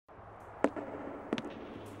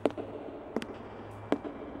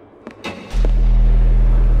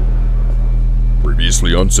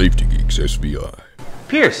Previously on Safety Geeks, SVI.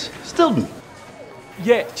 Pierce, Stilton.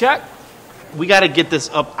 Yeah, Chuck? We gotta get this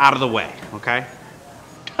up out of the way, okay?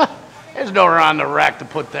 There's nowhere on the rack to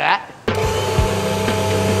put that.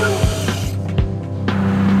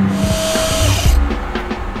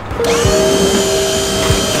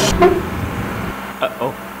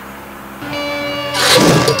 Uh-oh.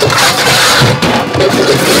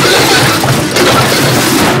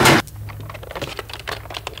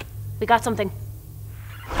 We got something.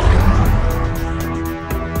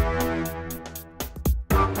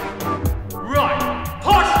 Right!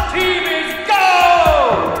 Push team is go!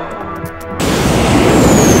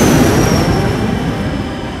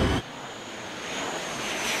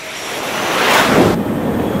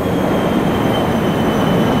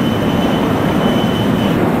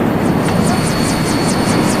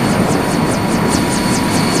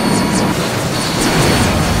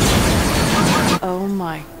 Oh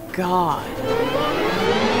my God.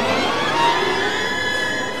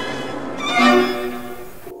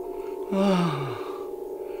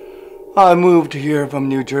 I moved here from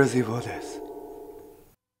New Jersey for this.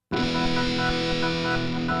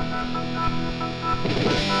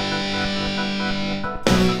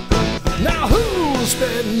 Now who'll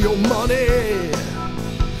spend your money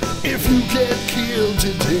if you get killed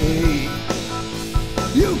today?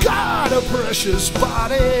 You got a precious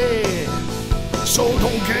body, so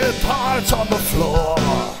don't get parts on the floor.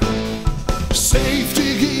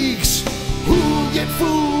 Safety geeks who get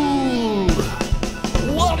fooled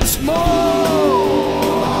once more.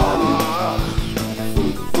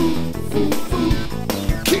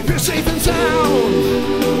 Keep you safe and sound.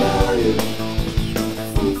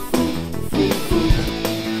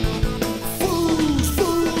 Fools,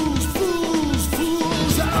 fools, fools,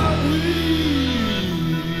 fools are we.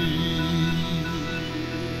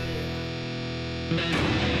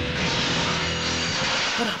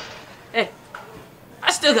 Hey,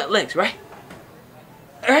 I still got legs, right?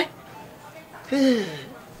 Alright?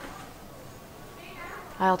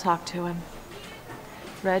 I'll talk to him.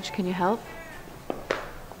 Reg, can you help?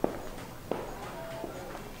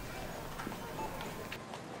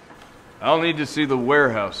 I'll need to see the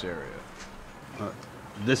warehouse area.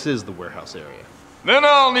 This is the warehouse area. Then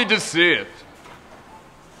I'll need to see it.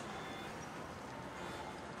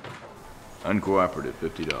 Uncooperative,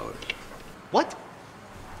 $50. What?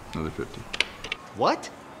 Another 50. What?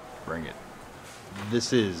 Bring it.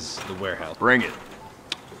 This is the warehouse. Bring it.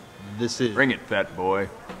 This is... Bring it, fat boy.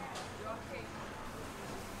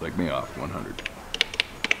 Flick me off, 100.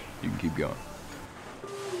 You can keep going.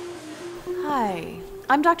 Hi,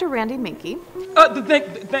 I'm Dr. Randy Minky.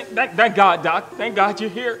 Thank God, Doc. Thank God you're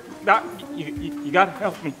here. Doc, you gotta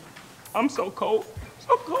help me. I'm so cold.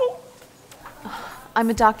 So cold. I'm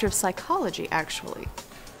a doctor of psychology, actually.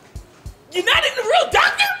 You're not even a real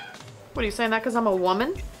doctor? What, are you saying that because I'm a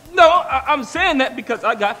woman? No, I'm saying that because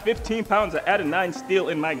I got 15 pounds of adenine steel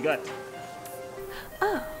in my gut.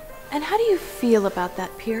 Oh, and how do you feel about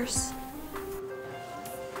that, Pierce?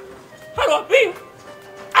 How do I feel?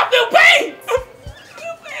 I feel pain! I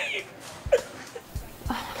feel pain!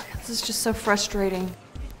 Oh my God, this is just so frustrating.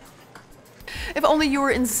 If only you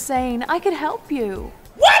were insane, I could help you.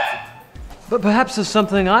 What? But perhaps there's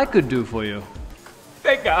something I could do for you.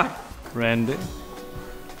 Thank God. Randy?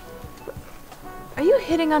 Are you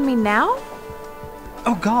hitting on me now?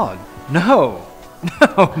 Oh God, no.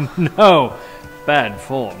 No, no. Bad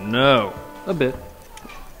form, no. A bit.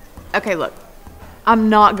 Okay, look. I'm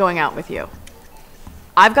not going out with you.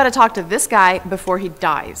 I've got to talk to this guy before he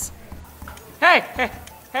dies. Hey.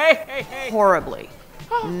 Horribly.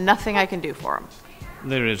 Nothing I can do for him.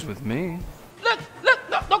 There is with me. Look,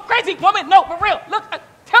 no, crazy woman, no, for real. Look,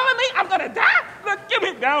 telling me I'm gonna die? Look, get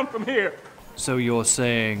me down from here. So you're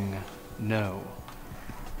saying no?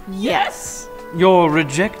 Yes. You're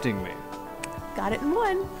rejecting me? Got it in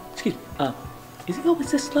one. Excuse me, is it always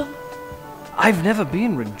this slow? I've never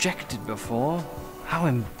been rejected before. How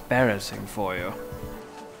embarrassing for you.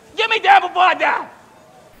 Get me down before I die.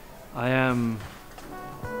 I am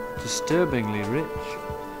disturbingly rich.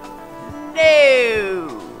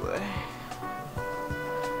 No.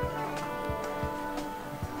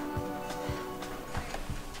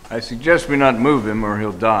 I suggest we not move him or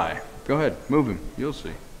he'll die. Go ahead, move him. You'll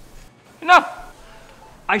see. Enough.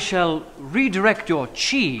 I shall redirect your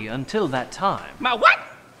chi until that time. My what?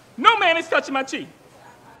 No man is touching my chi.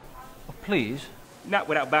 Oh, please. Not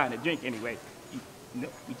without buying a drink anyway. No,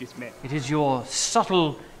 we just met. It is your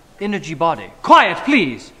subtle energy body. Quiet,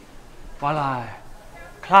 please, while I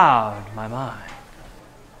cloud my mind.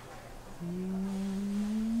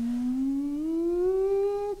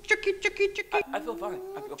 I feel fine.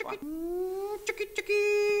 I feel fine.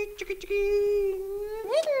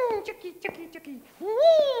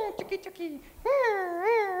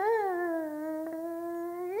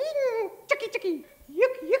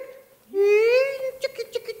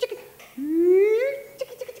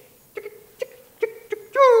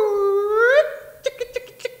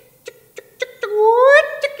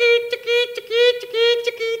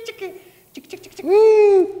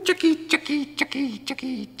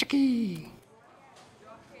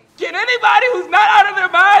 Can anybody who's not out of their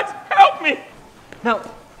minds help me? Now,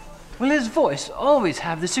 will his voice always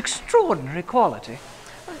have this extraordinary quality?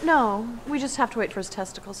 No, we just have to wait for his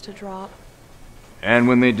testicles to drop. And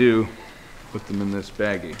when they do, put them in this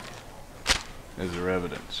baggie as their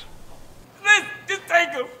evidence. Listen, just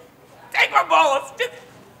take them. Take my balls.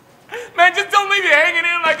 Man, just don't leave me hanging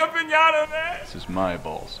in like a pinata, man. This is my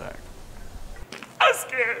ball sack. I'm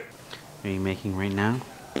scared. Are you making right now?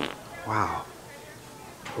 Wow.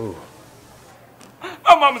 Ooh.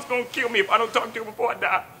 My mama's gonna kill me if I don't talk to her before I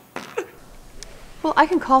die. Well, I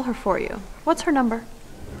can call her for you. What's her number?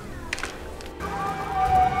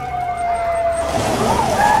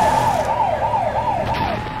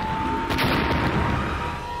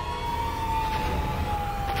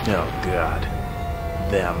 Oh, God.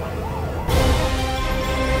 Them.